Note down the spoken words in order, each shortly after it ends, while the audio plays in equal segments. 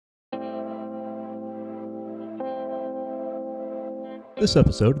This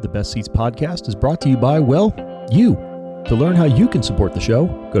episode of the Best Seats podcast is brought to you by, well, you. To learn how you can support the show,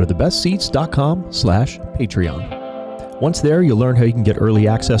 go to thebestseats.com/Patreon. Once there, you'll learn how you can get early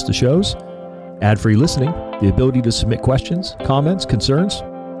access to shows, ad-free listening, the ability to submit questions, comments, concerns,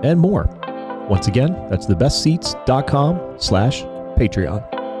 and more. Once again, that's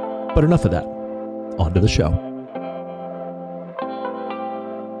thebestseats.com/Patreon. But enough of that. On to the show.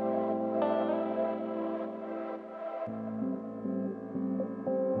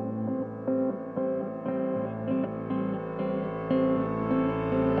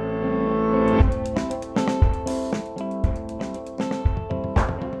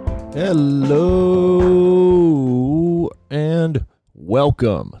 Hello and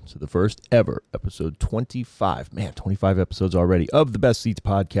welcome to the first ever episode 25. Man, 25 episodes already of the Best Seats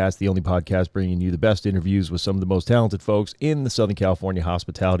podcast, the only podcast bringing you the best interviews with some of the most talented folks in the Southern California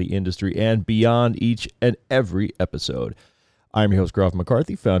hospitality industry and beyond each and every episode. I'm your host, Groff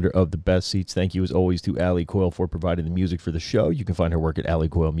McCarthy, founder of The Best Seats. Thank you, as always, to Allie Coyle for providing the music for the show. You can find her work at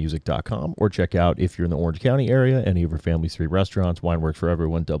alliecoylemusic.com or check out, if you're in the Orange County area, any of her family's 3 restaurants, Wine Works for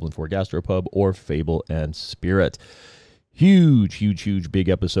Everyone, Dublin 4 Gastropub, or Fable and Spirit. Huge, big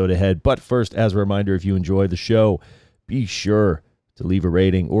episode ahead. But first, as a reminder, if you enjoy the show, be sure to leave a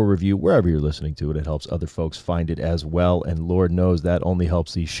rating or review wherever you're listening to it. It helps other folks find it as well. And Lord knows that only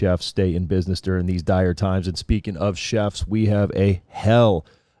helps these chefs stay in business during these dire times. And speaking of chefs, we have a hell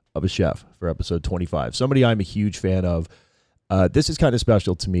of a chef for episode 25. Somebody I'm a huge fan of. This is kind of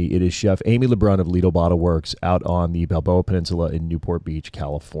special to me. It is Chef Amy Lebrun of Lido Bottle Works out on the Balboa Peninsula in Newport Beach,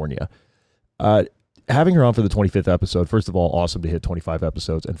 California. Having her on for the 25th episode, first of all, awesome to hit 25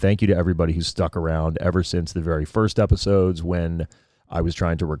 episodes. And thank you to everybody who's stuck around ever since the very first episodes when I was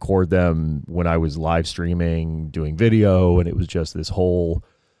trying to record them, when I was live streaming, doing video, and it was just this whole,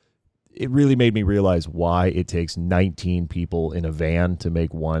 it really made me realize why it takes 19 people in a van to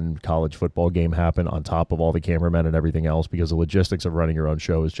make one college football game happen on top of all the cameramen and everything else, because the logistics of running your own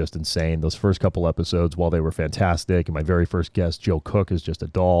show is just insane. Those first couple episodes, while they were fantastic, and my very first guest, Joe Cook, is just a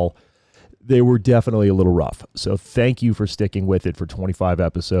doll, they were definitely a little rough. So thank you for sticking with it for 25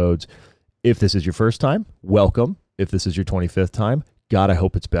 episodes. If this is your first time, welcome. If this is your 25th time, God, I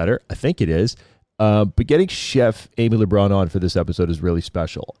hope it's better. I think it is. But getting Chef Amy Lebrun on for this episode is really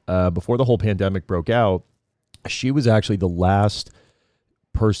special. Before the whole pandemic broke out, she was actually the last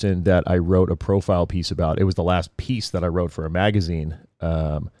person that I wrote a profile piece about. It was the last piece that I wrote for a magazine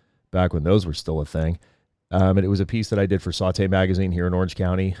back when those were still a thing. And it was a piece that I did for Sauté magazine here in Orange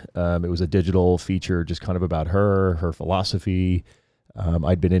County. It was a digital feature just kind of about her philosophy.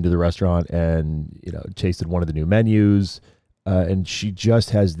 I'd been into the restaurant and, tasted one of the new menus. And she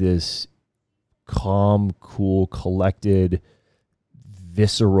just has this calm, cool, collected,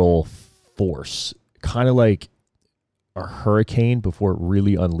 visceral force, kind of like a hurricane before it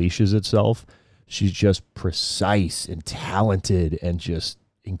really unleashes itself. She's just precise and talented and just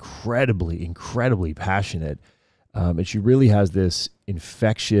incredibly passionate. And she really has this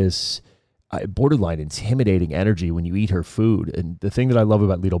infectious, borderline intimidating energy when you eat her food. And the thing that I love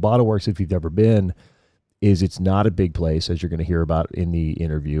about Lido Bottle Works, if you've never been, is it's not a big place, as you're going to hear about in the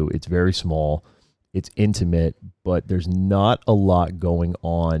interview. It's very small, it's intimate, but there's not a lot going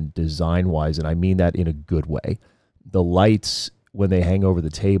on design-wise, and I mean that in a good way. The lights, when they hang over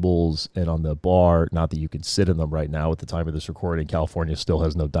the tables and on the bar, not that you can sit in them right now at the time of this recording, California still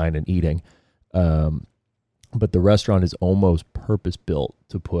has no dine and eating, but the restaurant is almost purpose-built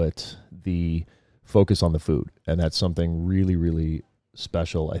to put the focus on the food, and that's something really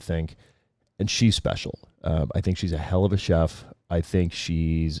special, I think. And she's special. I think she's a hell of a chef. I think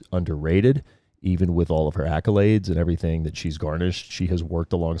she's underrated, even with all of her accolades and everything that she's garnished. She has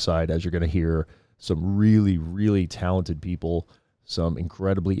worked alongside, as you're going to hear, some really talented people, some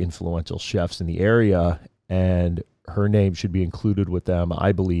incredibly influential chefs in the area, and her name should be included with them,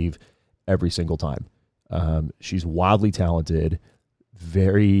 I believe, every single time. She's wildly talented,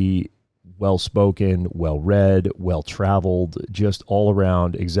 very well-spoken, well-read, well-traveled, just all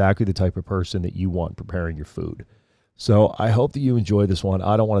around exactly the type of person that you want preparing your food. So I hope that you enjoy this one.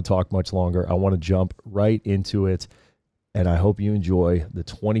 I don't want to talk much longer. I want to jump right into it, and I hope you enjoy the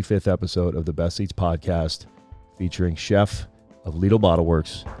 25th episode of the Best Seats podcast featuring chef of Lido Bottle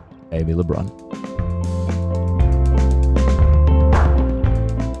Works, Amy Lebrun.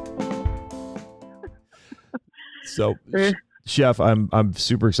 So, Chef, I'm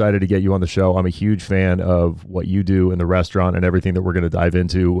super excited to get you on the show. I'm a huge fan of what you do in the restaurant and everything that we're going to dive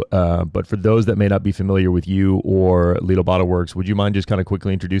into. But for those that may not be familiar with you or Lido Bottle Works, would you mind just kind of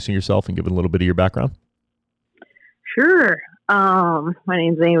quickly introducing yourself and giving a little bit of your background? Sure. My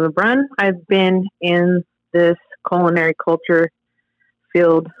name's Amy Lebrun. I've been in this culinary culture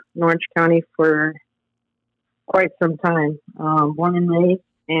field in Orange County for quite some time, born and raised,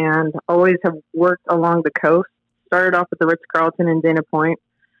 and always have worked along the coast. Started off at the Ritz-Carlton in Dana Point.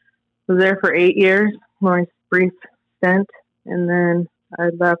 Was there for 8 years, my brief stint, and then I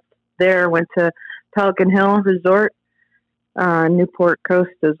left there, went to Pelican Hill Resort, Newport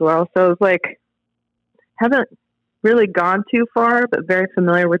Coast as well. So it was like, haven't really gone too far, but very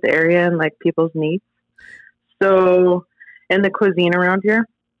familiar with the area and like people's needs. So, and the cuisine around here.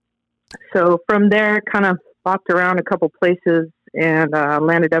 So from there, kind of walked around a couple places and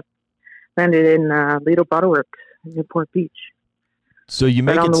landed in Lido Bottle Works, Newport Beach. So you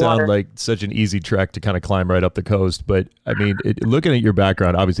make Right on it the sound water. like such an easy trek to kind of climb right up the coast. But I mean, looking at your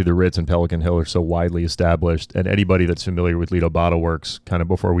background, obviously the Ritz and Pelican Hill are so widely established, and anybody that's familiar with Lido Bottle Works, kind of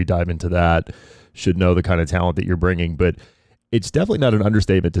before we dive into that, should know the kind of talent that you're bringing. But it's definitely not an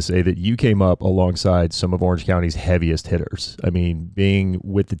understatement to say that you came up alongside some of Orange County's heaviest hitters. I mean, being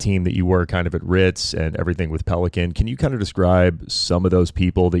with the team that you were kind of at Ritz and everything with Pelican, can you kind of describe some of those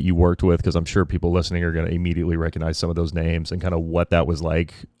people that you worked with? Because I'm sure people listening are going to immediately recognize some of those names and kind of what that was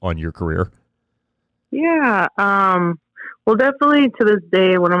like on your career. Yeah. Well, definitely to this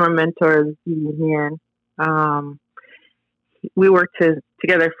day, one of my mentors, Ian, we worked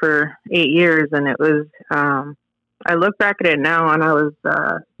together for 8 years, and it was, I look back at it now, and I was,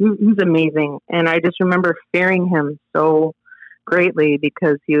 he's amazing. And I just remember fearing him so greatly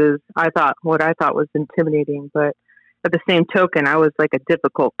because he was, what I thought was intimidating. But at the same token, I was like a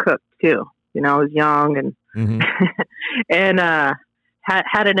difficult cook too. You know, I was young and, and,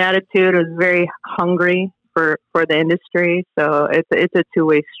 had an attitude, was very hungry for the industry. So it's a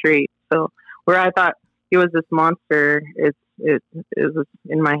two-way street. So where I thought he was this monster, it was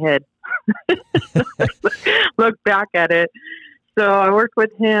in my head. Look back at it. So I worked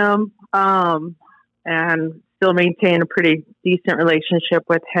with him, and still maintain a pretty decent relationship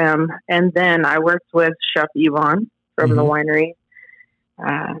with him. And then I worked with Chef Yvonne from the winery.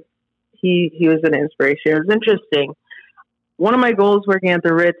 He was an inspiration. It was interesting. One of my goals working at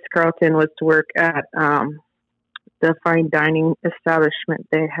the Ritz-Carlton was to work at the fine dining establishment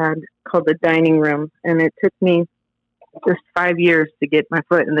they had called the Dining Room. And it took me just 5 years to get my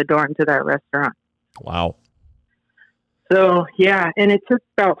foot in the door into that restaurant. Wow. So, yeah, and it took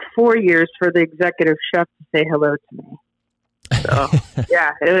about 4 years for the executive chef to say hello to me. So,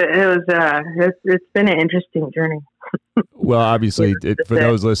 yeah, it's been an interesting journey. Well, obviously, for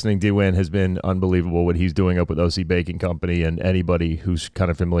those listening, DeWin has been unbelievable what he's doing up with OC Baking Company, and anybody who's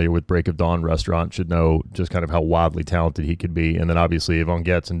kind of familiar with Break of Dawn restaurant should know just kind of how wildly talented he could be. And then obviously Yvonne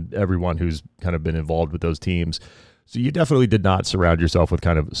Getz and everyone who's kind of been involved with those teams. So you definitely did not surround yourself with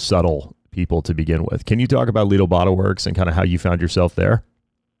kind of subtle people to begin with. Can you talk about Lido Bottle Works and kind of how you found yourself there?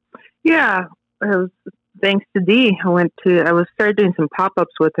 Yeah, it was thanks to D. I started doing some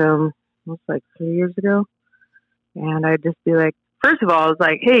pop-ups with him, it was like 3 years ago. And I'd just be like, first of all, I was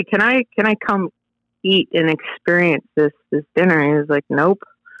like, hey, can I come eat and experience this dinner? And he was like, nope.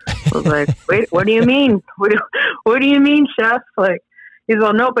 I was like, wait, what do you mean? What do you mean, chef? Like, he's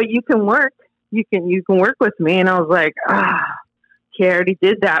all, no, but you can work. You can work with me. And I was like, okay, I already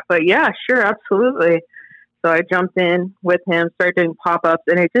did that. But yeah, sure, absolutely. So I jumped in with him, started doing pop-ups,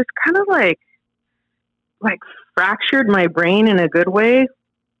 and it just kind of like fractured my brain in a good way,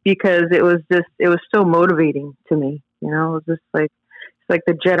 because it was so motivating to me. You know, it was just like, it's like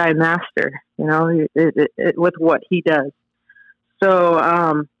the Jedi Master, you know, with what he does.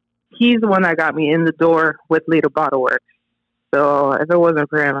 So he's the one that got me in the door with Lido Bottle Works. So if it wasn't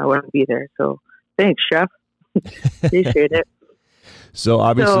for him, I wouldn't be there. So thanks, chef. Appreciate it. So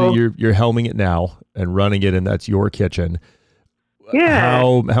obviously you're helming it now and running it, and that's your kitchen. Yeah.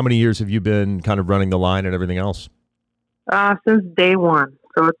 How many years have you been kind of running the line and everything else? Since day one.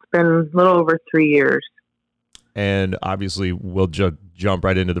 So it's been a little over 3 years. And obviously we'll jump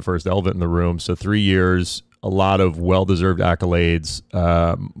right into the first elephant in the room. So 3 years, a lot of well-deserved accolades.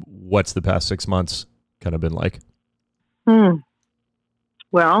 What's the past 6 months kind of been like?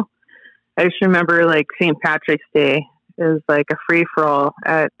 Well, I just remember like St. Patrick's Day is like a free-for-all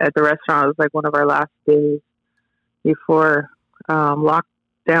at the restaurant. It was like one of our last days before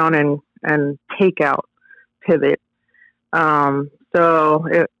lockdown and takeout pivot. So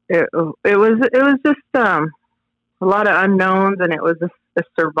it was just a lot of unknowns, and it was a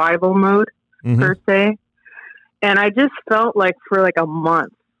survival mode per se. And I just felt like for like a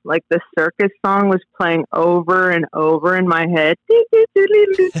month, like the circus song was playing over and over in my head.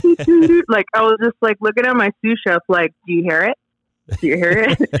 Like I was just like looking at my sous chef, like, do you hear it? Do you hear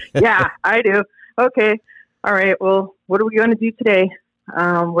it? Yeah, I do. Okay. All right. Well, what are we going to do today?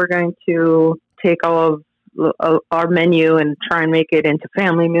 We're going to take all of our menu and try and make it into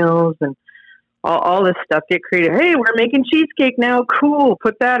family meals and all this stuff. Get creative. Hey, we're making cheesecake now. Cool.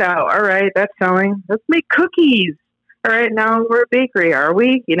 Put that out. All right, that's selling. Let's make cookies. All right, now we're a bakery, are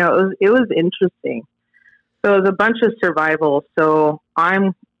we? It was interesting. So it was a bunch of survival. So I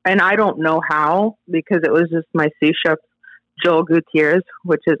don't know how, because it was just my sous chef, Joel Gutierrez,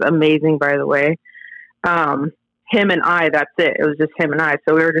 which is amazing, by the way. Him and I, that's it. It was just him and I.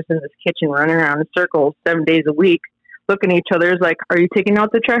 So we were just in this kitchen running around in circles 7 days a week, looking at each other. It's like, are you taking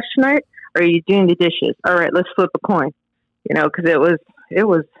out the trash tonight? Or are you doing the dishes? All right, let's flip a coin, because it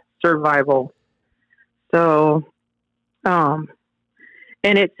was survival. So, and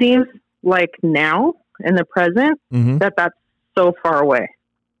it seems like now in the present that's so far away.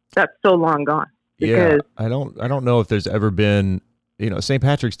 That's so long gone. Because I don't know if there's ever been, St.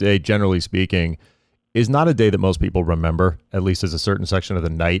 Patrick's Day, generally speaking, is not a day that most people remember. At least as a certain section of the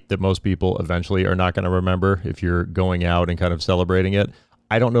night that most people eventually are not going to remember if you're going out and kind of celebrating it.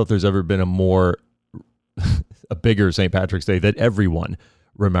 I don't know if there's ever been a bigger St. Patrick's Day that everyone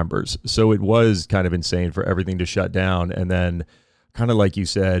remembers. So it was kind of insane for everything to shut down. And then kind of like you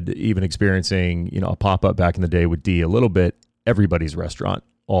said, even experiencing, a pop-up back in the day with D a little bit, everybody's restaurant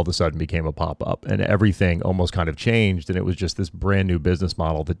all of a sudden became a pop-up and everything almost kind of changed. And it was just this brand new business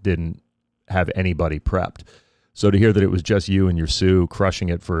model that didn't have anybody prepped. So to hear that it was just you and your Sue crushing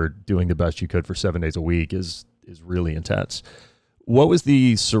it for doing the best you could for 7 days a week is really intense. What was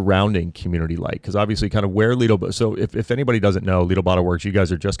the surrounding community like? Because obviously kind of where Lido, so if anybody doesn't know, Lido Bottle Works, you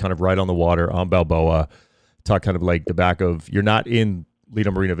guys are just kind of right on the water on Balboa, talk kind of like the back of, you're not in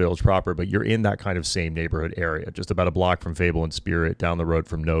Lido Marina Village proper, but you're in that kind of same neighborhood area, just about a block from Fable and Spirit, down the road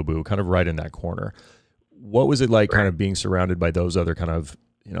from Nobu, kind of right in that corner. What was it like kind of being surrounded by those other kind of,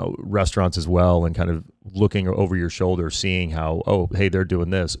 restaurants as well, and kind of looking over your shoulder, seeing how, oh, hey, they're doing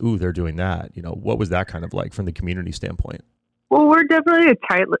this. Ooh, they're doing that. What was that kind of like from the community standpoint? Well, we're definitely a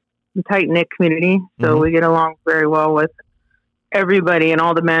tight-knit community, so we get along very well with everybody and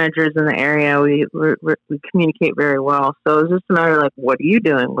all the managers in the area. We communicate very well. So it's just a matter of like, what are you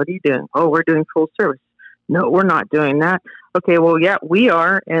doing? What are you doing? Oh, we're doing full service. No, we're not doing that. Okay, well, yeah, we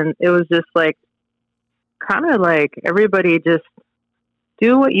are. And it was just like, kind of like everybody just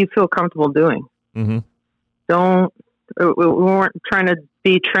do what you feel comfortable doing. We weren't trying to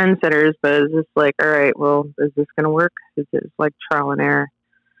be trendsetters, but it's just like, all right, well, is this going to work? It's like trial and error.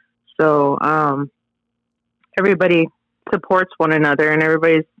 So everybody supports one another, and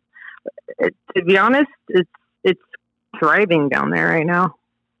everybody's, to be honest, it's thriving down there right now.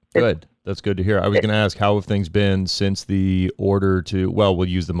 Good. That's good to hear. I was going to ask, how have things been since the order to, well, we'll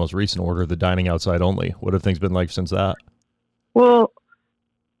use the most recent order, the dining outside only. What have things been like since that? Well,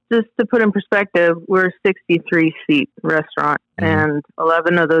 just to put in perspective, we're a 63-seat restaurant, and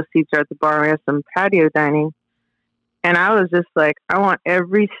 11 of those seats are at the bar. We have some patio dining. And I was just like, I want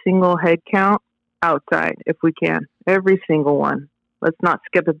every single head count outside if we can. Every single one. Let's not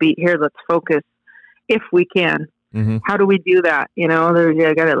skip a beat here. Let's focus if we can. How do we do that? I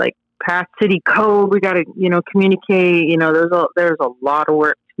got to like pass city code. We got to, communicate. There's a lot of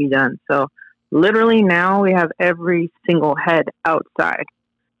work to be done. So literally now we have every single head outside.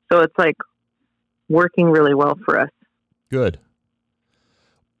 So it's like working really well for us. Good.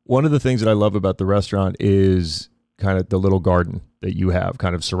 One of the things that I love about the restaurant is kind of the little garden that you have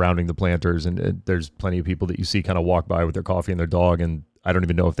kind of surrounding the planters. And there's plenty of people that you see kind of walk by with their coffee and their dog. And I don't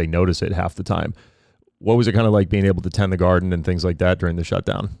even know if they notice it half the time. What was it kind of like being able to tend the garden and things like that during the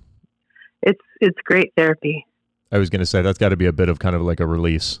shutdown? It's great therapy. I was going to say, that's got to be a bit of kind of like a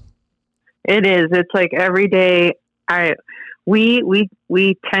release. It is. It's like every day we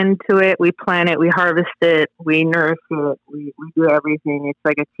tend to it, we plant it, we harvest it, we nurse it, we do everything. It's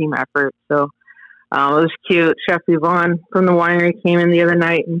like a team effort. So it was cute. Chef Yvonne from the winery came in the other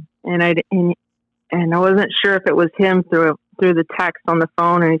night, and I wasn't sure if it was him through the text on the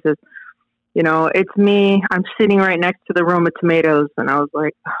phone, and he says, it's me. I'm sitting right next to the room of tomatoes. And I was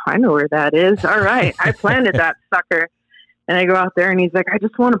like, I know where that is. All right. I planted that sucker. And I go out there, and he's like, I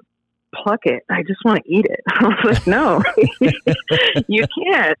just want to pluck it. I just want to eat it. I was like, no, you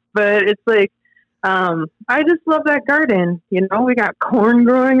can't. But it's like, I just love that garden. We got corn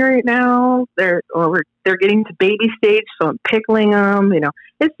growing right now. They're getting to baby stage, so I'm pickling them.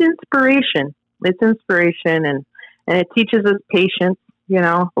 It's inspiration. It's inspiration, and it teaches us patience.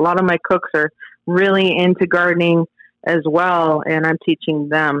 A lot of my cooks are really into gardening as well, and I'm teaching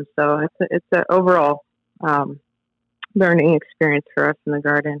them. So it's an overall learning experience for us in the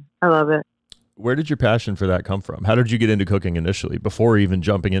garden. I love it. Where did your passion for that come from? How did you get into cooking initially, before even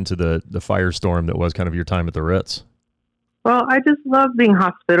jumping into the firestorm that was kind of your time at the Ritz? Well, I just love being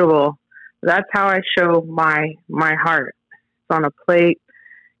hospitable. that's how I show my heart. It's on a plate.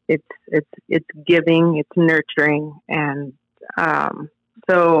 It's giving, it's nurturing, and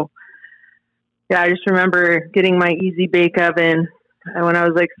so yeah, I just remember getting my easy bake oven when I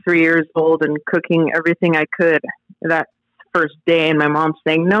was like 3 years old and cooking everything I could that first day, and my mom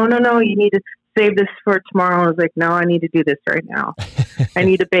saying, no, you need to save this for tomorrow. I was like, no, I need to do this right now. I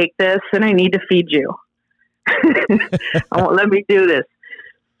need to bake this and I need to feed you. I won't let me do this.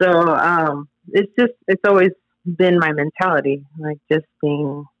 So it's always been my mentality, like just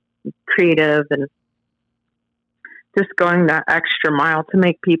being creative and just going that extra mile to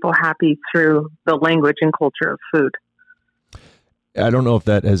make people happy through the language and culture of food. I don't know if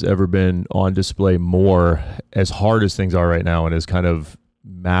that has ever been on display more, as hard as things are right now and as kind of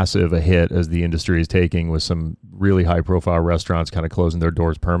massive a hit as the industry is taking, with some really high profile restaurants kind of closing their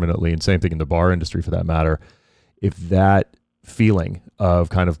doors permanently, and same thing in the bar industry for that matter. If that feeling of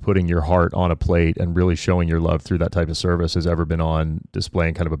kind of putting your heart on a plate and really showing your love through that type of service has ever been on display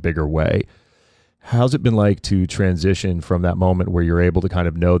in kind of a bigger way, how's it been like to transition from that moment where you're able to kind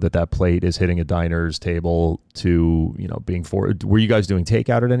of know that that plate is hitting a diner's table to, being were you guys doing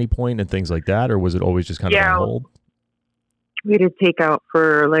takeout at any point and things like that? Or was it always just kind of on hold? We did takeout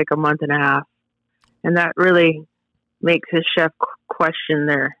for like a month and a half, and that really makes a chef question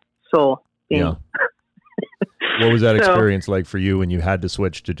their soul. Yeah. What was that experience like for you when you had to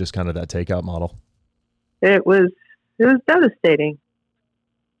switch to just kind of that takeout model? It was devastating.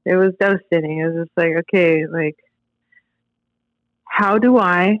 It was just like, okay, like, how do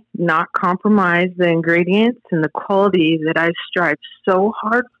I not compromise the ingredients and the quality that I strive so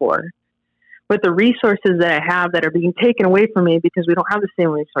hard for with the resources that I have that are being taken away from me because we don't have the same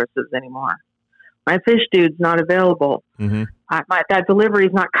resources anymore? My fish dude's not available. Mm-hmm. That delivery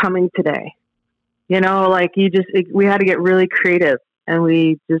is not coming today. We had to get really creative, and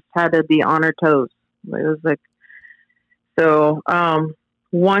we just had to be on our toes. It was like, so,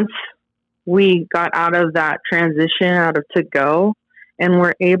 once we got out of that transition, out of to go, and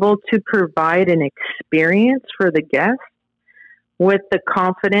we're able to provide an experience for the guest with the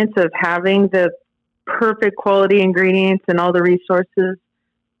confidence of having the perfect quality ingredients and all the resources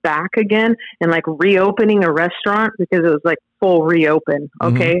back again, and like reopening a restaurant, because it was like full reopen.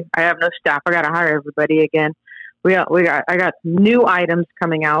 Okay. Mm-hmm. I have no staff. I got to hire everybody again. I got new items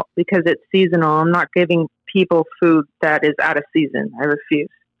coming out because it's seasonal. I'm not giving people food that is out of season. I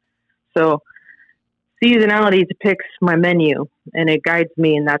refuse. So seasonality depicts my menu, and it guides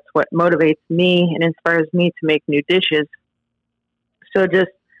me, and that's what motivates me and inspires me to make new dishes. So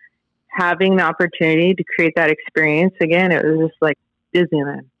just having the opportunity to create that experience again, it was just like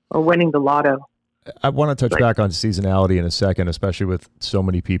Disneyland or winning the lotto. I want to touch back on seasonality in a second, especially with so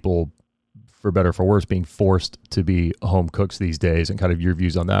many people, for better or for worse, being forced to be home cooks these days, and kind of your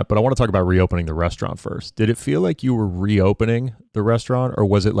views on that. But I want to talk about reopening the restaurant first. Did it feel like you were reopening the restaurant, or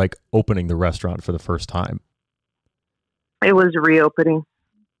was it like opening the restaurant for the first time? It was reopening.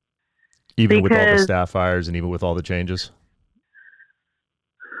 Even with all the staff hires and even with all the changes?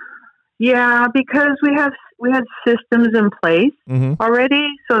 Yeah, because we had systems in place already,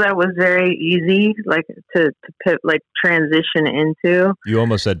 so that was very easy, like to transition into. You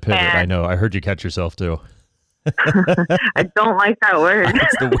almost said pivot. I know. I heard you catch yourself too. I don't like that word.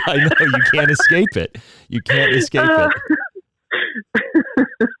 I know, you can't escape it. You can't escape it.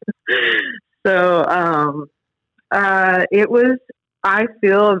 So, it was, I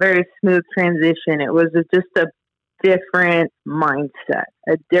feel, a very smooth transition. It was just a different mindset,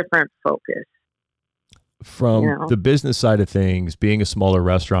 a different focus. From the business side of things, being a smaller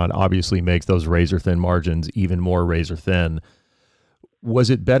restaurant obviously makes those razor thin margins even more razor thin.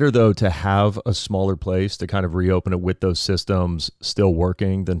 Was it better, though, to have a smaller place to kind of reopen it with those systems still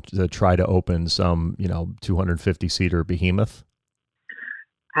working than to try to open some, 250-seater behemoth?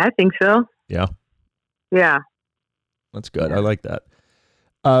 I think so. Yeah. Yeah. That's good. Yeah. I like that.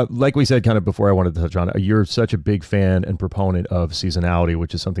 Like we said kind of before, I wanted to touch on it, you're such a big fan and proponent of seasonality,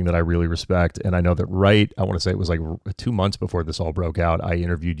 which is something that I really respect. And I know that I want to say it was like 2 months before this all broke out, I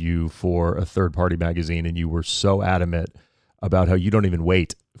interviewed you for a third-party magazine, and you were so adamant about how you don't even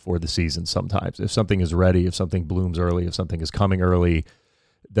wait for the season sometimes. If something is ready, if something blooms early, if something is coming early,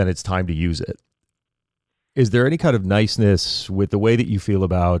 then it's time to use it. Is there any kind of niceness with the way that you feel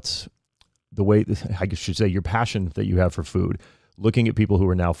about I should say, your passion that you have for food, looking at people who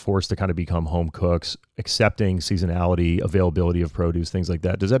are now forced to kind of become home cooks, accepting seasonality, availability of produce, things like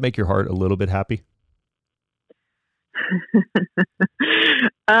that? Does that make your heart a little bit happy?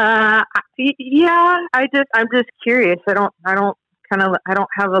 Yeah, I'm just curious. I don't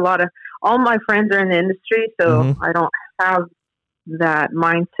have a lot of, all my friends are in the industry, so I don't have that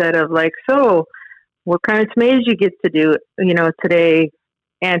mindset of like, so what kind of tomatoes you get to do, today,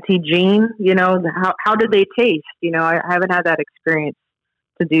 Auntie Jean, how did they taste? I haven't had that experience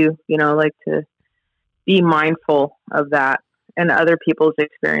to do, like to be mindful of that and other people's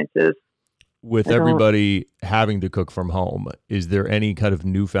experiences. With everybody having to cook from home, is there any kind of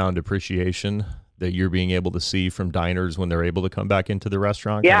newfound appreciation that you're being able to see from diners when they're able to come back into the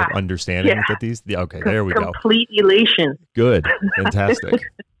restaurant? Yeah. Kind of understanding that these, okay, there we go. Complete elation. Good. Fantastic.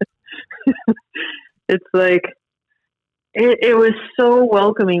 It's like, it was so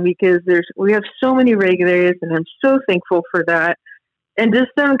welcoming because we have so many regulars, and I'm so thankful for that. And just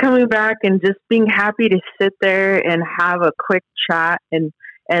them coming back and just being happy to sit there and have a quick chat and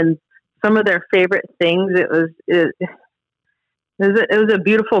some of their favorite things. It was a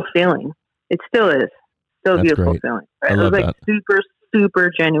beautiful feeling. It still is. Still a beautiful feeling. I love it was like that. super, super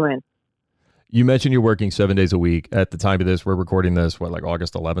genuine. You mentioned you're working 7 days a week. At the time of this, we're recording this, like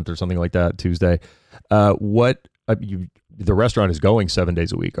August 11th or something like that, Tuesday. The restaurant is going 7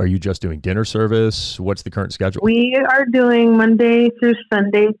 days a week. Are you just doing dinner service? What's the current schedule? We are doing Monday through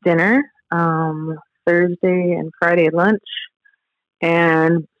Sunday dinner, Thursday and Friday lunch,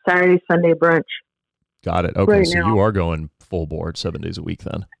 and Saturday, Sunday brunch. Got it. Okay, so you are going full board 7 days a week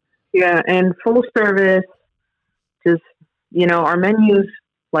then. Yeah, and full service. Just our menus,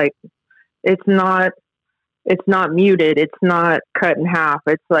 like it's not muted. It's not cut in half.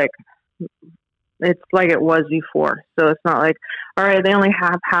 It's like it was before. So it's not like, all right, they only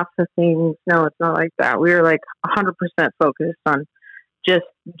have half the things. No, it's not like that. We are like 100% focused on just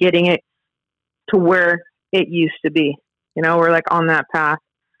getting it to where it used to be. We're like on that path.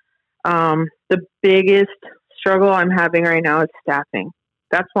 The biggest struggle I'm having right now is staffing.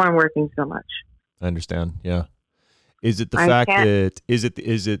 That's why I'm working so much. I understand. Yeah. Is it the fact that, is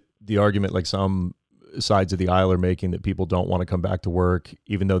it the argument like some sides of the aisle are making that people don't want to come back to work,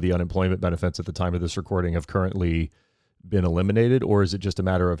 even though the unemployment benefits at the time of this recording have currently been eliminated? Or is it just a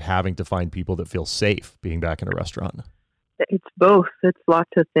matter of having to find people that feel safe being back in a restaurant? It's both. It's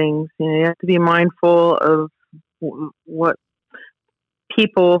lots of things. You have to be mindful of what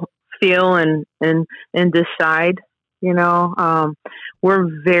people feel and decide. We're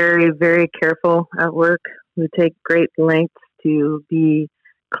very, very careful at work. We take great lengths to be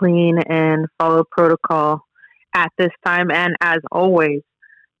clean and follow protocol at this time and as always.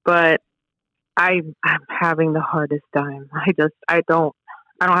 But I'm having the hardest time. I don't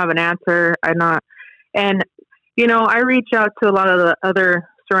have an answer. I reach out to a lot of the other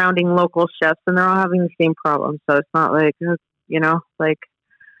surrounding local chefs, and they're all having the same problem. So it's not like,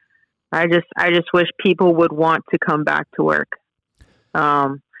 I just wish people would want to come back to work.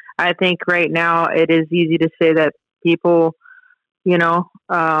 I think right now it is easy to say that people,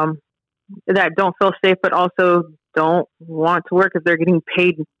 that don't feel safe, but also don't want to work if they're getting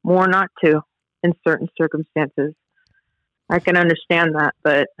paid more not to in certain circumstances. I can understand that,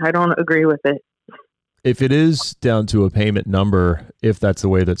 but I don't agree with it. If it is down to a payment number, if that's the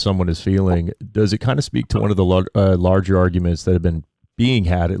way that someone is feeling, does it kind of speak to one of the larger arguments that have been being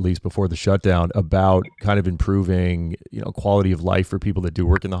had, at least before the shutdown, about kind of improving, quality of life for people that do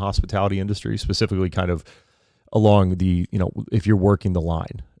work in the hospitality industry, specifically kind of along the, if you're working the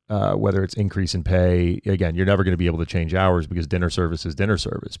line, whether it's increase in pay? Again, you're never going to be able to change hours because dinner service is dinner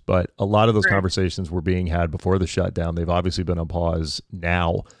service. But a lot of those conversations were being had before the shutdown. They've obviously been on pause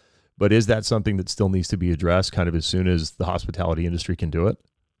now. But is that something that still needs to be addressed kind of as soon as the hospitality industry can do it?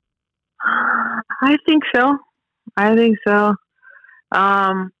 I think so.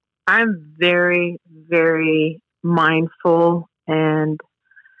 I'm very, very mindful and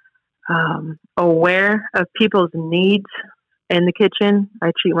aware of people's needs in the kitchen.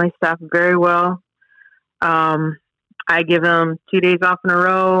 I treat my staff very well. I give them 2 days off in a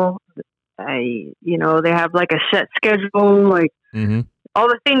row. They have like a set schedule, like all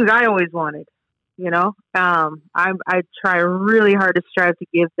the things I always wanted. I try really hard to strive to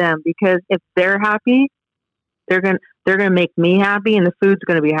give them, because if they're happy, they're gonna make me happy, and the food's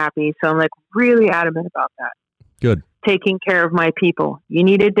gonna be happy. So I'm like really adamant about that. Good. Taking care of my people. You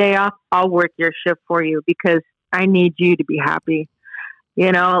need a day off, I'll work your shift for you because I need you to be happy.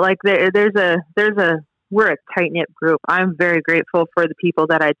 We're a tight knit group. I'm very grateful for the people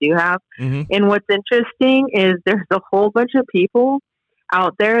that I do have. And what's interesting is there's a whole bunch of people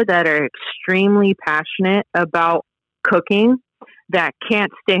out there that are extremely passionate about cooking that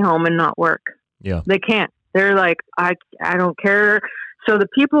can't stay home and not work. Yeah. They can't. They're like, I don't care. So the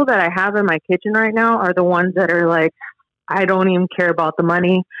people that I have in my kitchen right now are the ones that are like, I don't even care about the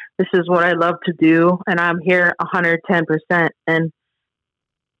money. This is what I love to do. And I'm here 110%. And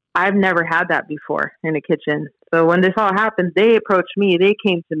I've never had that before in a kitchen. So when this all happened, they approached me. They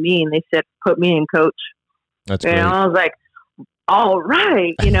came to me and they said, "Put me in, coach." That's And great. I was like, "All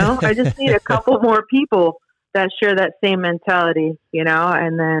right, I just need a couple more people that share that same mentality,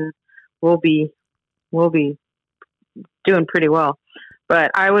 and then we'll be doing pretty well."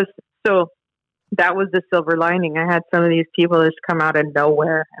 But so that was the silver lining. I had some of these people just come out of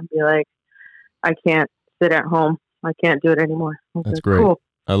nowhere and be like, "I can't sit at home. I can't do it anymore." That's like, great. Cool.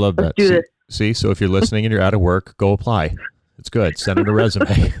 I love Let's that. do this. See, so if you're listening and you're out of work, go apply. It's good. Send in a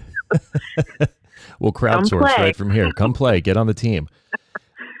resume. We'll crowdsource right from here. Come play. Get on the team.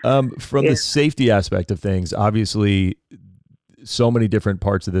 From the safety aspect of things, obviously, so many different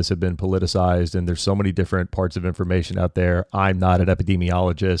parts of this have been politicized, and there's so many different parts of information out there. I'm not an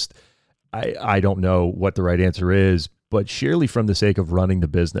epidemiologist. I don't know what the right answer is, but surely from the sake of running the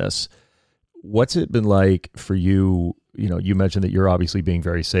business, what's it been like for you? You mentioned that you're obviously being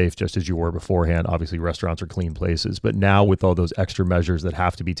very safe, just as you were beforehand. Obviously, restaurants are clean places, but now with all those extra measures that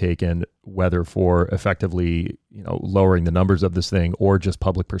have to be taken, whether for effectively, lowering the numbers of this thing or just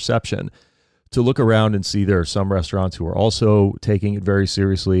public perception, to look around and see there are some restaurants who are also taking it very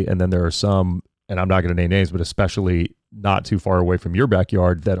seriously, and then there are some, and I'm not going to name names, but especially not too far away from your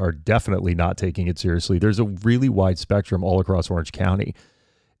backyard, that are definitely not taking it seriously. There's a really wide spectrum all across Orange County.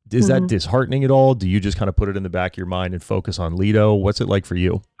 Is that disheartening at all? Do you just kind of put it in the back of your mind and focus on Lido? What's it like for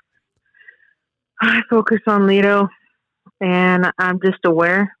you? I focus on Lido, and I'm just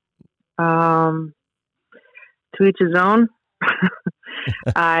aware. To each his own.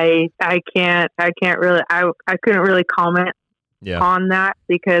 I can't really, I couldn't really comment on that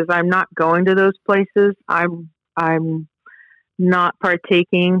because I'm not going to those places. I'm not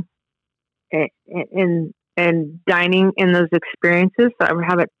partaking in dining in those experiences. So I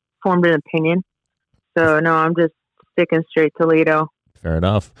haven't formed an opinion. So no, I'm just sticking straight to Lido. Fair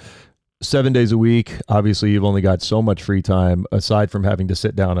enough. 7 days a week. Obviously, you've only got so much free time aside from having to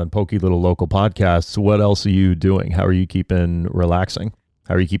sit down on pokey little local podcasts. What else are you doing? How are you keeping relaxing?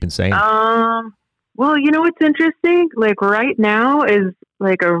 How are you keeping sane? Well, what's interesting? Like right now is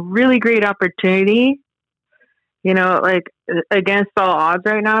like a really great opportunity, like against all odds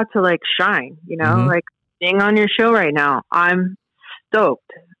right now to like shine, like being on your show right now. I'm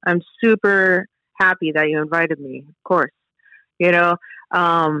stoked. I'm super happy that you invited me, of course.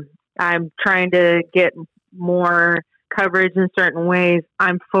 I'm trying to get more coverage in certain ways.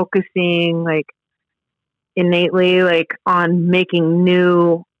 I'm focusing like innately like on making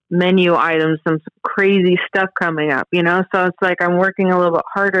new menu items, some crazy stuff coming up, so it's like I'm working a little bit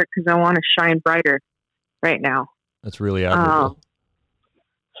harder because I want to shine brighter right now. That's really admirable.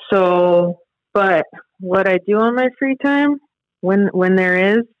 But what I do on my free time, when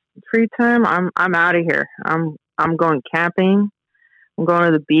there is free time, I'm out of here. I'm going camping. I'm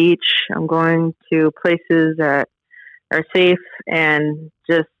going to the beach. I'm going to places that are safe and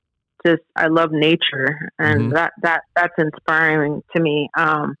just I love nature, and that's inspiring to me.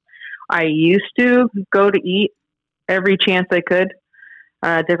 I used to go to eat every chance I could,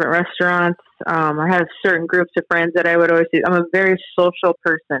 different restaurants. I have certain groups of friends that I would always do. I'm a very social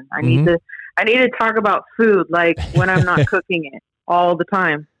person. I need to talk about food, like when I'm not cooking it all the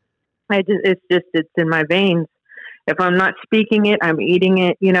time. It's in my veins. If I'm not speaking it, I'm eating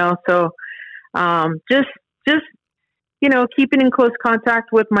it, so, just, keeping in close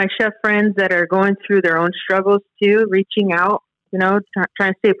contact with my chef friends that are going through their own struggles too, reaching out, trying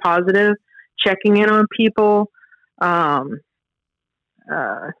to stay positive, checking in on people,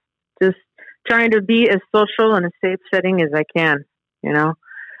 just trying to be as social and a safe setting as I can,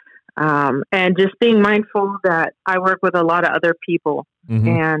 and just being mindful that I work with a lot of other people,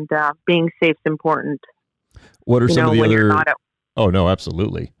 and being safe is important. What are some of the other? Oh no,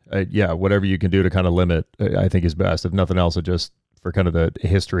 absolutely. Whatever you can do to kind of limit, I think is best. If nothing else, just for kind of the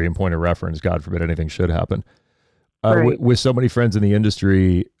history and point of reference. God forbid anything should happen. Right. With so many friends in the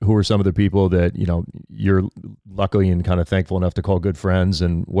industry, who are some of the people that you're luckily and kind of thankful enough to call good friends,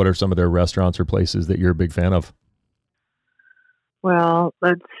 and what are some of their restaurants or places that you're a big fan of? Well,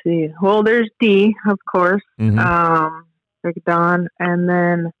 let's see. Well, there's D, of course, Big Don, and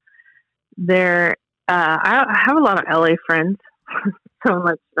then there. I have a lot of LA friends, so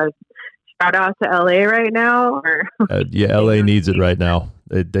let's shout out to LA right now. Or LA needs it right now.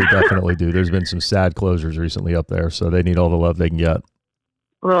 They definitely do. There's been some sad closures recently up there, so they need all the love they can get.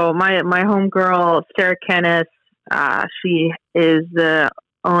 Well, my homegirl, Sarah Kenneth, she is the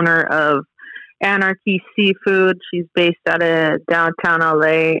owner of Anarchy Seafood. She's based out of downtown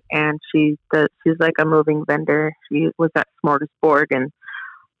LA, and she's like a moving vendor. She was at Smorgasburg, and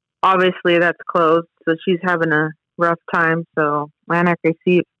obviously that's closed, so she's having a rough time. So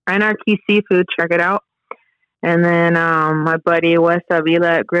Anarchy Anarchy Seafood. Check it out. And then my buddy Wes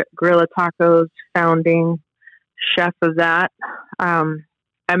Avila at Gorilla Tacos, founding chef of that.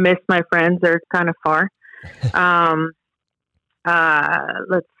 I miss my friends; they're kind of far.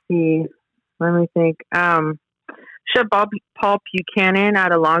 Let's see. Let me think. Chef Paul Buchanan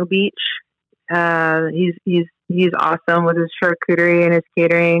out of Long Beach. He's awesome with his charcuterie and his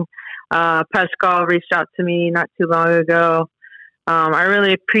catering. Pascal reached out to me not too long ago. I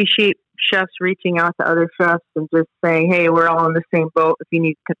really appreciate chefs reaching out to other chefs and just saying, "Hey, we're all in the same boat. If you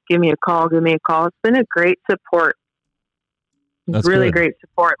need to give me a call, give me a call." It's been a great support. That's really good. Great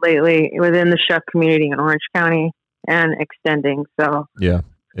support lately within the chef community in Orange County and extending. So yeah,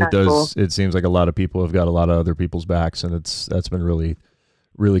 it does. Cool. It seems like a lot of people have got a lot of other people's backs, and that's been really,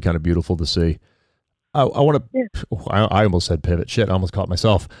 really kind of beautiful to see. I want to. I almost said pivot. Shit, I almost caught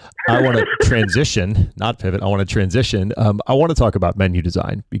myself. I want to transition, not pivot. I want to transition. I want to talk about menu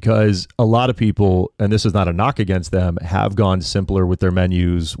design because a lot of people, and this is not a knock against them, have gone simpler with their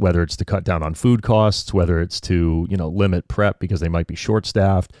menus. Whether it's to cut down on food costs, whether it's to limit prep because they might be short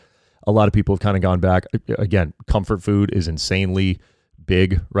staffed. A lot of people have kind of gone back. Again, comfort food is insanely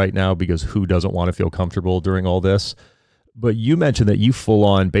big right now because who doesn't want to feel comfortable during all this? But you mentioned that you full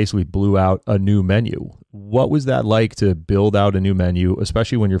on basically blew out a new menu. What was that like to build out a new menu,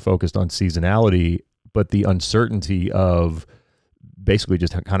 especially when you're focused on seasonality, but the uncertainty of basically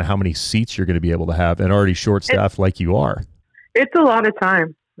just kind of how many seats you're going to be able to have and already short staffed like you are? It's a lot of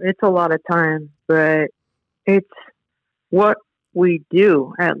time. But it's what we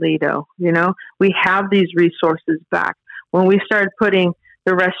do at Lido. We have these resources back. When we started putting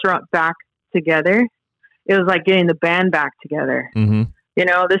the restaurant back together, it was like getting the band back together. Mm-hmm.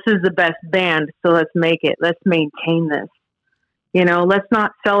 This is the best band, so let's make it. Let's maintain this. Let's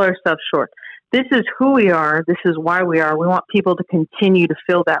not sell ourselves short. This is who we are. This is why we are. We want people to continue to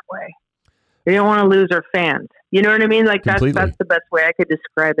feel that way. We don't want to lose our fans. You know what I mean? Like that's the best way I could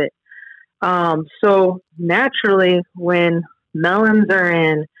describe it. So naturally, when melons are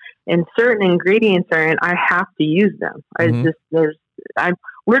in and certain ingredients are in, I have to use them. Mm-hmm.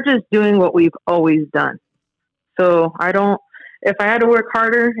 We're just doing what we've always done. So if I had to work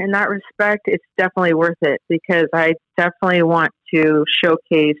harder in that respect, it's definitely worth it because I definitely want to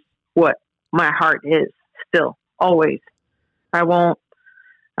showcase what my heart is still, always. I won't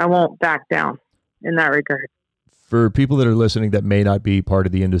back down in that regard. For people that are listening that may not be part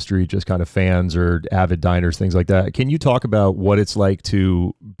of the industry, just kind of fans or avid diners, things like that, can you talk about what it's like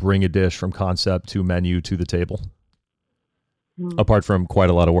to bring a dish from concept to menu to the table? Apart from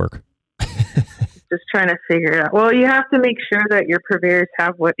quite a lot of work. Just trying to figure it out. Well, you have to make sure that your purveyors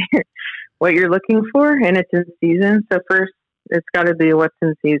have what you're looking for and it's in season. So first it's got to be what's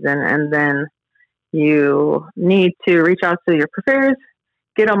in season. And then you need to reach out to your purveyors,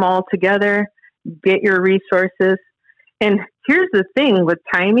 get them all together, get your resources. And here's the thing with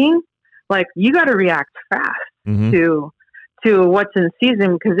timing, like you got to react fast to what's in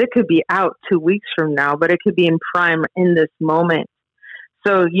season because it could be out 2 weeks from now, but it could be in prime in this moment.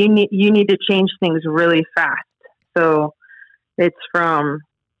 So you need to change things really fast. So it's from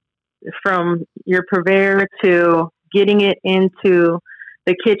your purveyor to getting it into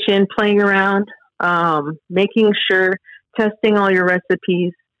the kitchen, playing around, making sure, testing all your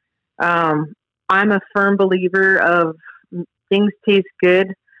recipes. I'm a firm believer of things taste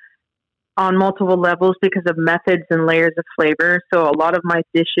good on multiple levels because of methods and layers of flavor. So a lot of my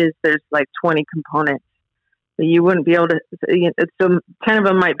dishes, there's like 20 components. So you wouldn't be able to, so 10 of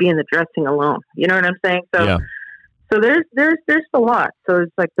them might be in the dressing alone. You know what I'm saying? So, yeah. So there's a lot. So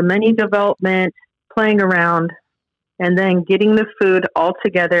it's like the menu development, playing around, and then getting the food all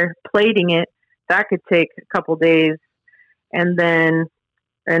together, plating it. That could take a couple days, and then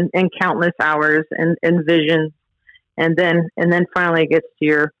and countless hours and visions, and then finally it gets to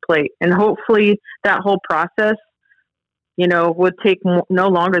your plate. And hopefully that whole process, would take no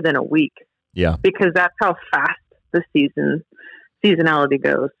longer than a week. Yeah, because that's how fast the seasonality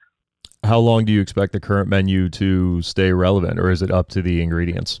goes. How long do you expect the current menu to stay relevant, or is it up to the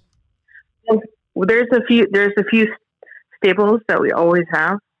ingredients? Well, there's a few staples that we always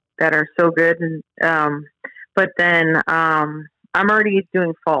have that are so good, and but then I'm already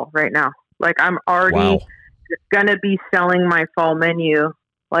doing fall right now. Like I'm already gonna be selling my fall menu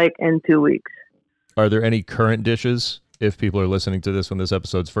like in 2 weeks. Are there any current dishes, if people are listening to this when this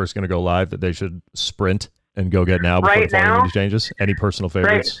episode's first going to go live, that they should sprint and go get now before the fall menu changes? Any personal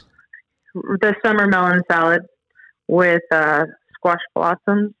favorites? Right. The summer melon salad with squash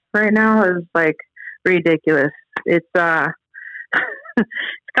blossoms right now is like ridiculous. It's it's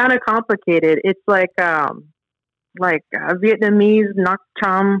kind of complicated. It's like Vietnamese nak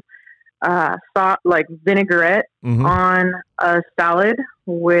cham, like vinaigrette Mm-hmm. on a salad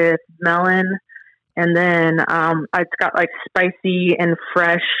with melon, and then it's got like spicy and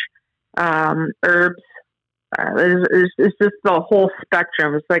fresh herbs. It's just the whole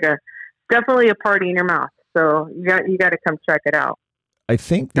spectrum. It's like definitely a party in your mouth. So you got to come check it out. I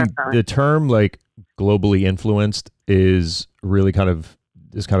think the term like globally influenced is really kind of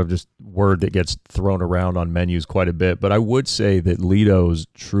just word that gets thrown around on menus quite a bit. But I would say that Lido's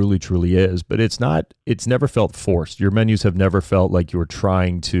truly is, but it's never felt forced. Your menus have never felt like you were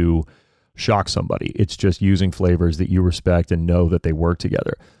trying to shock somebody. It's just using flavors that you respect and know that they work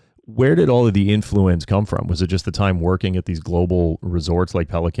together. Where did all of the influence come from? Was it just the time working at these global resorts like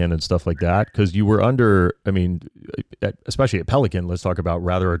Pelican and stuff like that? Because you were under, I mean, especially at Pelican, let's talk about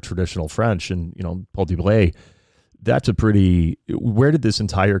rather a traditional French and, Paul Dublé. That's where did this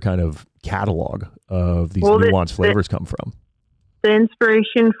entire kind of catalog of these nuanced flavors come from? The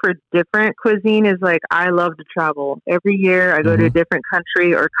inspiration for different cuisine is like, I love to travel. Every year I go to a different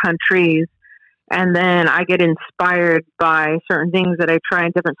country or countries. And then I get inspired by certain things that I try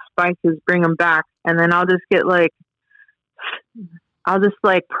in different spices, bring them back. And then I'll just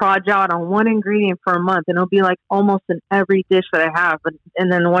prod out on one ingredient for a month, and it'll be like almost in every dish that I have. And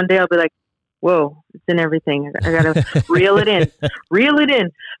then one day I'll be like, whoa, it's in everything. I got to reel it in.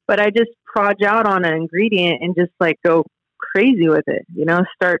 But I just prod out on an ingredient and just like go crazy with it,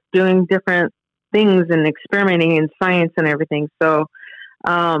 start doing different things and experimenting in science and everything. So,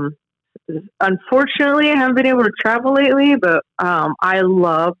 unfortunately, I haven't been able to travel lately, but I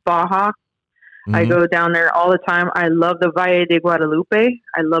love Baja. Mm-hmm. I go down there all the time. I love the Valle de Guadalupe.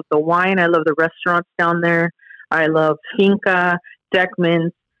 I love the wine. I love the restaurants down there. I love Finca,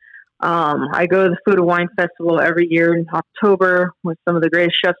 Deckman's. I go to the Food and Wine Festival every year in October when some of the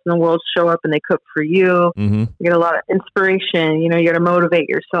greatest chefs in the world show up and they cook for you. Mm-hmm. You get a lot of inspiration. You got to motivate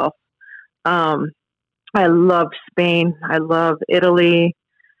yourself. I love Spain. I love Italy.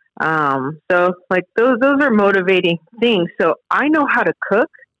 So like those are motivating things. So I know how to cook.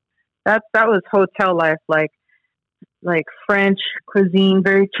 That was hotel life, like French cuisine,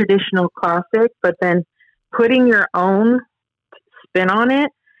 very traditional, classic, but then putting your own spin on it,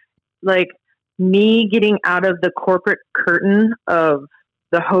 like me getting out of the corporate curtain of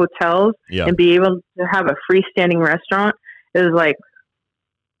the hotels and be able to have a freestanding restaurant is like,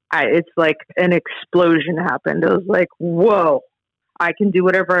 it's like an explosion happened. It was like, whoa. I can do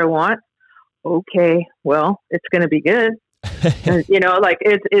whatever I want. Okay, well, it's going to be good. So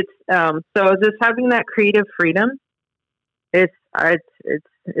just having that creative freedom, it's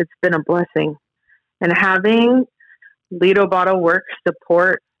been a blessing, and having Lido Bottle Works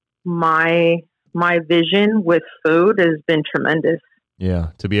support my vision with food has been tremendous. Yeah,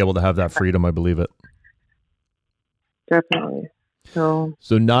 to be able to have that freedom, I believe it. Definitely. So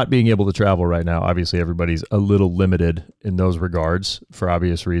not being able to travel right now, obviously everybody's a little limited in those regards for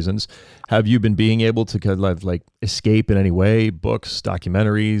obvious reasons. Have you been being able to kind of like escape in any way? Books,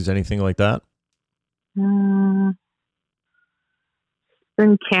 documentaries, anything like that? Been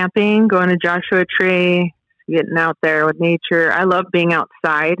camping, going to Joshua Tree, getting out there with nature. I love being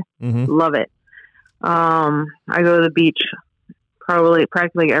outside. Mm-hmm. Love it. I go to the beach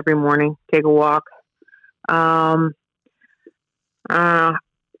practically every morning, take a walk.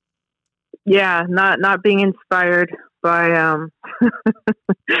 Not being inspired by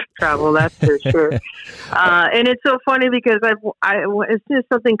travel, that's for sure. And it's so funny because I as soon as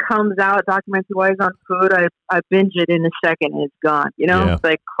something comes out documentary wise on food, I binge it in a second and it's gone. It's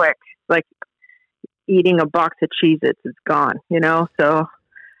like quick, like eating a box of Cheez-Its, it's gone. So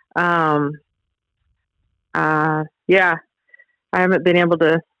I haven't been able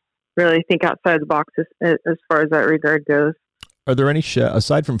to really think outside the box as far as that regard goes. Are there any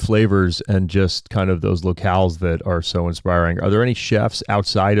aside from flavors and just kind of those locales that are so inspiring, are there any chefs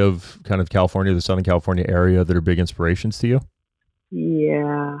outside of kind of California, the Southern California area, that are big inspirations to you?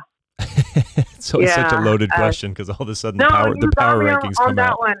 Yeah. It's always such a loaded question because all of a sudden the power rankings come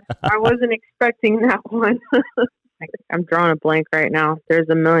out. One. I wasn't expecting that one. I'm drawing a blank right now. There's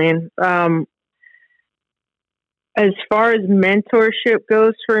a million. As far as mentorship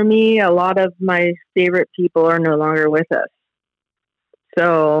goes for me, a lot of my favorite people are no longer with us.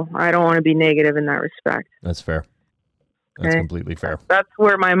 So I don't want to be negative in that respect. That's fair. That's completely fair. That's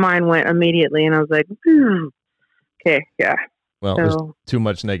where my mind went immediately. And I was like, okay, yeah. Well, there's too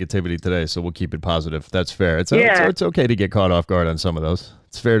much negativity today, so we'll keep it positive. That's fair. It's okay to get caught off guard on some of those.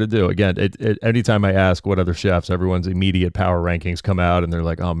 It's fair to do. Again, anytime I ask what other chefs, everyone's immediate power rankings come out, and they're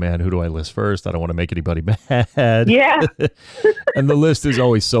like, oh, man, who do I list first? I don't want to make anybody mad. Yeah. And the list is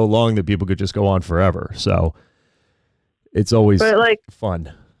always so long that people could just go on forever. So It's always But like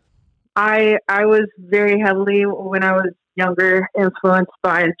fun. I was very heavily when I was younger influenced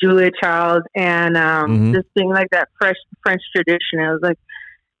by Julia Child and just being like that fresh French tradition. I was like,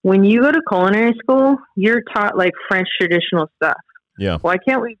 when you go to culinary school, you're taught like French traditional stuff. Yeah. Why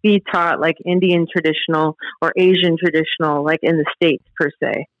can't we be taught like Indian traditional or Asian traditional, like in the States per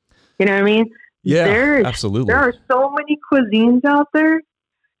se? You know what I mean? Yeah, absolutely. There are so many cuisines out there,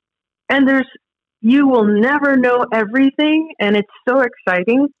 and you will never know everything, and it's so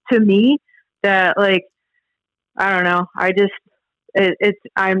exciting to me that like I don't know.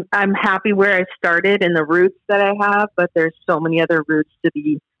 I'm happy where I started and the roots that I have, but there's so many other roots to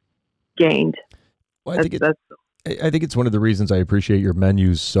be gained. Well, I think it's one of the reasons I appreciate your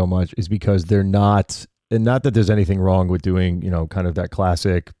menus so much is because they're not, and not that there's anything wrong with doing, kind of that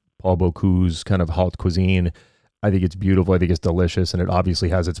classic Paul Bocuse kind of haute cuisine. I think it's beautiful. I think it's delicious, and it obviously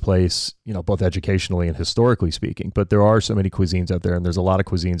has its place, both educationally and historically speaking. But there are so many cuisines out there, and there's a lot of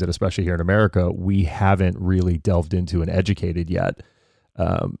cuisines that, especially here in America, we haven't really delved into and educated yet.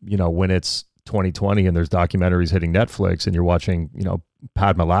 When it's 2020 and there's documentaries hitting Netflix, and you're watching,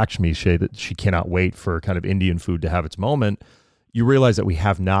 Padma Lakshmi say that she cannot wait for kind of Indian food to have its moment, you realize that we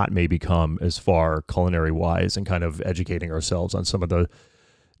have not maybe come as far culinary wise and kind of educating ourselves on some of the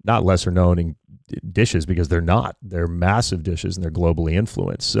not lesser known dishes, because they're massive dishes and they're globally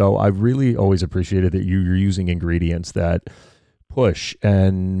influenced. So I really always appreciated that you're using ingredients that push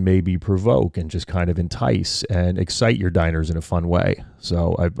and maybe provoke and just kind of entice and excite your diners in a fun way.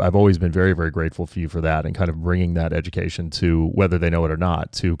 So I've always been very, very grateful for you for that, and kind of bringing that education to, whether they know it or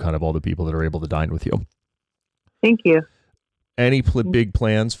not, to kind of all the people that are able to dine with you. Thank you. Any big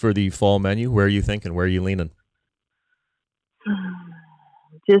plans for the fall menu? Where are you thinking? Where are you leaning?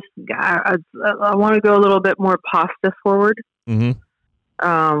 I want to go a little bit more pasta forward.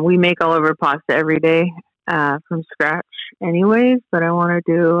 Mm-hmm. We make all of our pasta every day from scratch anyways, but I want to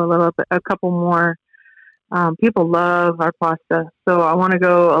do a couple more. People love our pasta, so I want to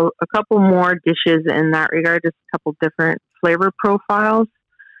go a couple more dishes in that regard, just a couple different flavor profiles.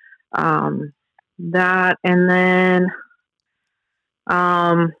 That, and then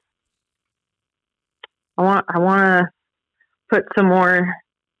I want to put some more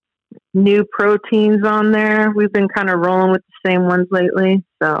new proteins on there. We've been kind of rolling with the same ones lately.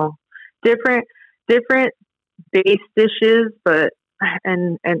 So different base dishes, but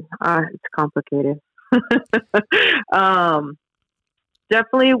it's complicated.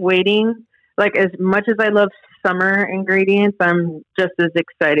 Definitely waiting. Like, as much as I love summer ingredients, I'm just as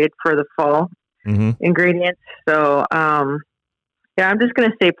excited for the fall ingredients. So I'm just going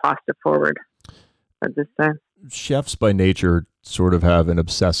to say pasta forward at this time. Chefs by nature sort of have an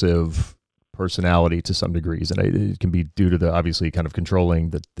obsessive personality to some degrees, and it can be due to the obviously kind of controlling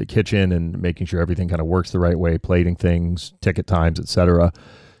the kitchen and making sure everything kind of works the right way, plating things, ticket times, etc.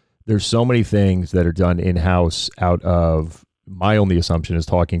 There's so many things that are done in-house out of, my only assumption is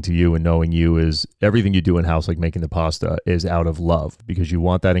talking to you and knowing you, is everything you do in-house, like making the pasta, is out of love because you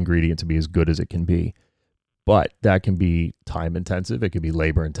want that ingredient to be as good as it can be. But that can be time intensive. It can be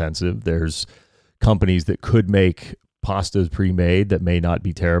labor intensive. There's companies that could make pastas pre-made that may not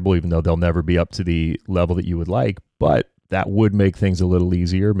be terrible, even though they'll never be up to the level that you would like, but that would make things a little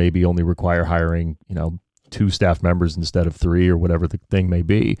easier, maybe only require hiring, 2 staff members instead of 3, or whatever the thing may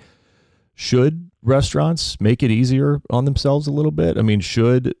be. Should restaurants make it easier on themselves a little bit? I mean,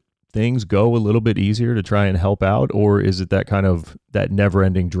 should things go a little bit easier to try and help out, or is it that kind of that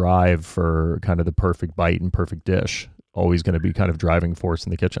never-ending drive for kind of the perfect bite and perfect dish always going to be kind of driving force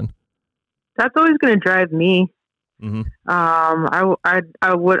in the kitchen? That's always going to drive me. Mm-hmm. I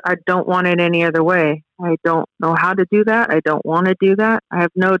don't want it any other way. I don't know how to do that. I don't want to do that. I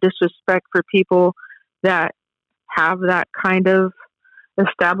have no disrespect for people that have that kind of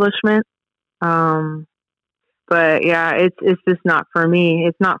establishment. But yeah, it's just not for me.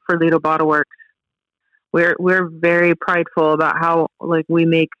 It's not for Lido Bottle Works. We're very prideful about how, like, we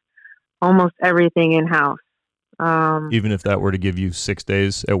make almost everything in house. Even if that were to give you 6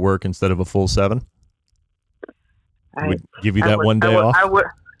 days at work instead of a full 7, would give you that one day off.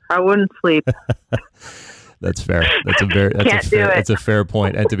 I wouldn't sleep. That's fair. That's a fair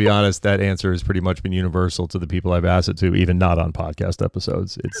point. And to be honest, that answer has pretty much been universal to the people I've asked it to, even not on podcast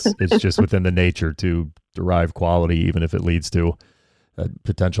episodes. It's just within the nature to derive quality, even if it leads to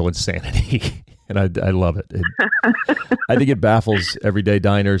potential insanity. And I love it. I think it baffles everyday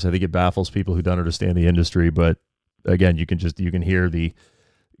diners. I think it baffles people who don't understand the industry. But again, you can hear the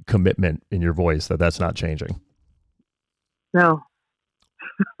commitment in your voice that's not changing. No.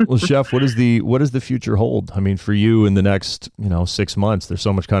 Well, Chef, what does the future hold? I mean, for you in the next, 6 months, there's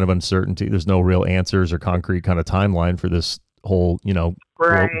so much kind of uncertainty. There's no real answers or concrete kind of timeline for this whole,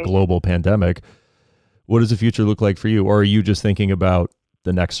 Right. global pandemic. What does the future look like for you? Or are you just thinking about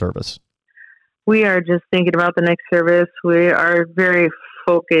the next service? We are just thinking about the next service. We are very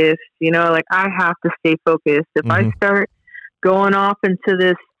focused. Like I have to stay focused. If I start going off into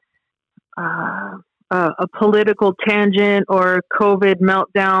this a political tangent or COVID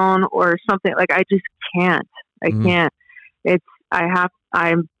meltdown or something, like I just can't. I can't.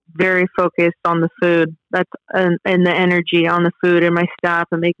 I'm very focused on the food. That's and the energy on the food and my staff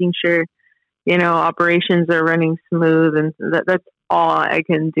and making sure operations are running smooth, and that's all I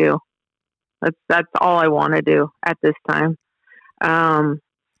can do. That's all I want to do at this time.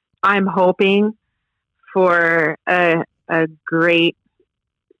 I'm hoping for a great,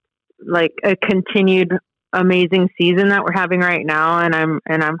 like a continued amazing season that we're having right now, and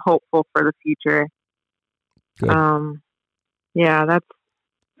I'm hopeful for the future. Good. Yeah,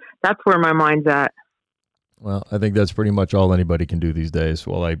 that's where my mind's at. Well, I think that's pretty much all anybody can do these days.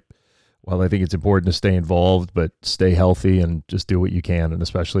 While I think it's important to stay involved, but stay healthy and just do what you can. And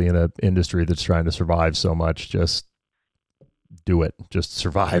especially in an industry that's trying to survive so much, just do it. Just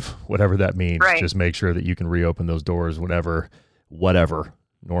survive, whatever that means. Right. Just make sure that you can reopen those doors whenever, whatever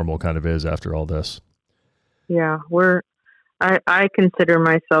normal kind of is after all this. Yeah, I consider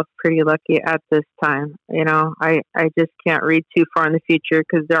myself pretty lucky at this time. I just can't read too far in the future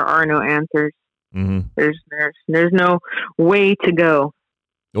because there are no answers. There's no way to go.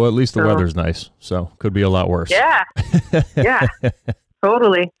 Well, at least the weather's nice, so could be a lot worse. Yeah, yeah,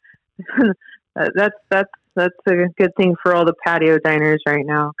 totally. That's a good thing for all the patio diners right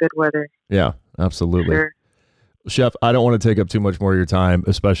now. Good weather. Yeah, absolutely. Sure. Chef, I don't want to take up too much more of your time,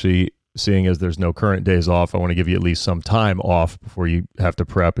 especially seeing as there's no current days off. I want to give you at least some time off before you have to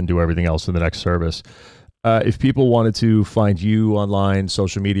prep and do everything else for the next service. If people wanted to find you online,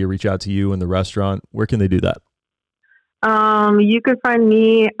 social media, reach out to you in the restaurant, where can they do that? You can find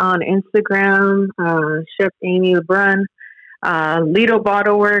me on Instagram, Chef Amy Lebrun, Lido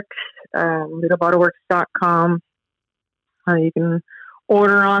Bottle Works, LidoBottleWorks.com. You can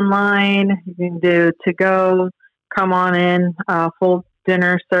order online. You can do to go. Come on in. Full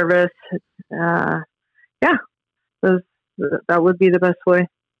dinner service. That would be the best way.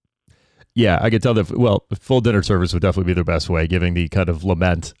 Yeah, I could tell that. Well, full dinner service would definitely be the best way, giving the kind of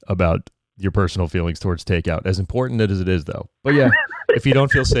lament about your personal feelings towards takeout, as important as it is, though. But yeah, if you don't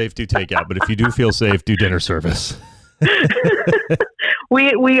feel safe, do takeout. But if you do feel safe, do dinner service.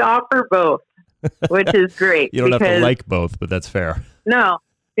 We offer both, which is great. You don't have to like both, but that's fair. No,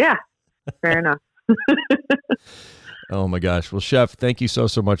 yeah, fair enough. Oh my gosh. Well, Chef, thank you so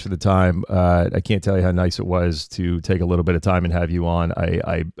much for the time. I can't tell you how nice it was to take a little bit of time and have you on.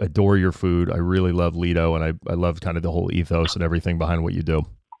 I adore your food. I really love Lido, and I love kind of the whole ethos and everything behind what you do.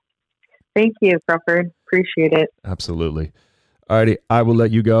 Thank you, Crawford. Appreciate it. Absolutely. All righty. I will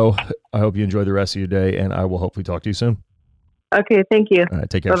let you go. I hope you enjoy the rest of your day, and I will hopefully talk to you soon. Okay. Thank you. All right.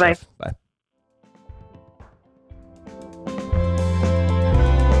 Take care, Bye-bye. Chef. Bye.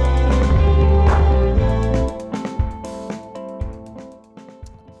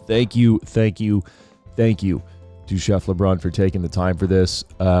 Thank you to Chef Lebrun for taking the time for this.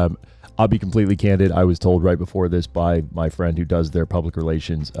 I'll be completely candid. I was told right before this by my friend who does their public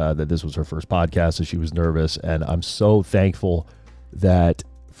relations that this was her first podcast, so she was nervous. And I'm so thankful that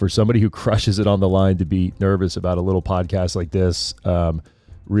for somebody who crushes it on the line to be nervous about a little podcast like this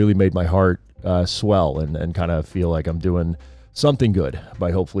really made my heart swell and kind of feel like I'm doing something good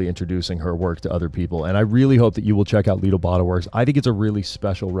by hopefully introducing her work to other people. And I really hope that you will check out Lido Bottle Works. I think it's a really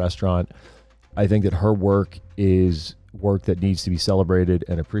special restaurant. I think that her work is work that needs to be celebrated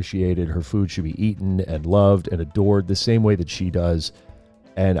and appreciated. Her food should be eaten and loved and adored the same way that she does.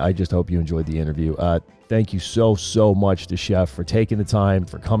 And I just hope you enjoyed the interview. Thank you so much to Chef for taking the time,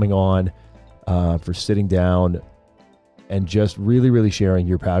 for coming on, for sitting down and just really sharing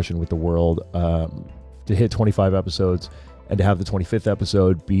your passion with the world. To hit 25 episodes and to have the 25th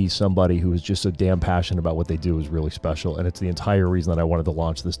episode be somebody who is just so damn passionate about what they do is really special. And it's the entire reason that I wanted to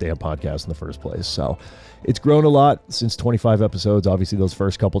launch this damn podcast in the first place. So it's grown a lot since 25 episodes. Obviously, those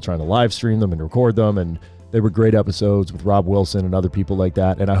first couple trying to live stream them and record them. And they were great episodes with Rob Wilson and other people like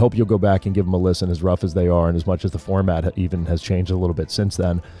that. And I hope you'll go back and give them a listen, as rough as they are and as much as the format even has changed a little bit since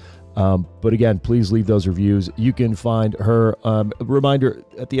then. But again, please leave those reviews. You can find her, a reminder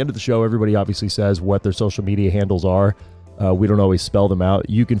at the end of the show, everybody obviously says what their social media handles are. We don't always spell them out.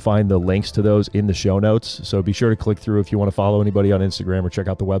 You can find the links to those in the show notes. So be sure to click through if you want to follow anybody on Instagram or check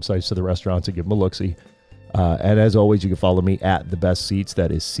out the websites to the restaurants and give them a look-see. And as always, you can follow me at The Best Seats.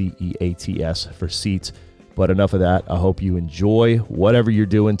 That is CEATS for seats. But enough of that. I hope you enjoy whatever you're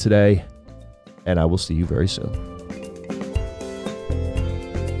doing today, and I will see you very soon.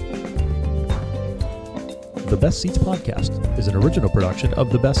 The Best Seats podcast is an original production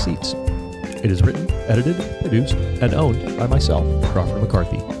of The Best Seats. It is written, edited, produced, and owned by myself, Crawford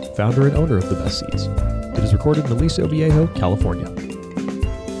McCarthy, founder and owner of The Best Seats. It is recorded in Aliso Viejo, California.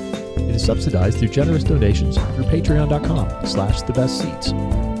 It is subsidized through generous donations through patreon.com/thebestseats.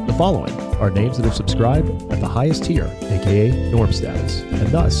 The following are names that have subscribed at the highest tier, aka norm status, and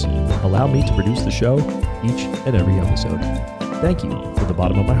thus allow me to produce the show each and every episode. Thank you from the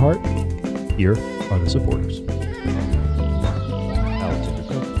bottom of my heart. Here are the supporters: Alexander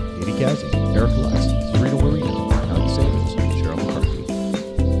Cook, Katie Cassie, Eric Love,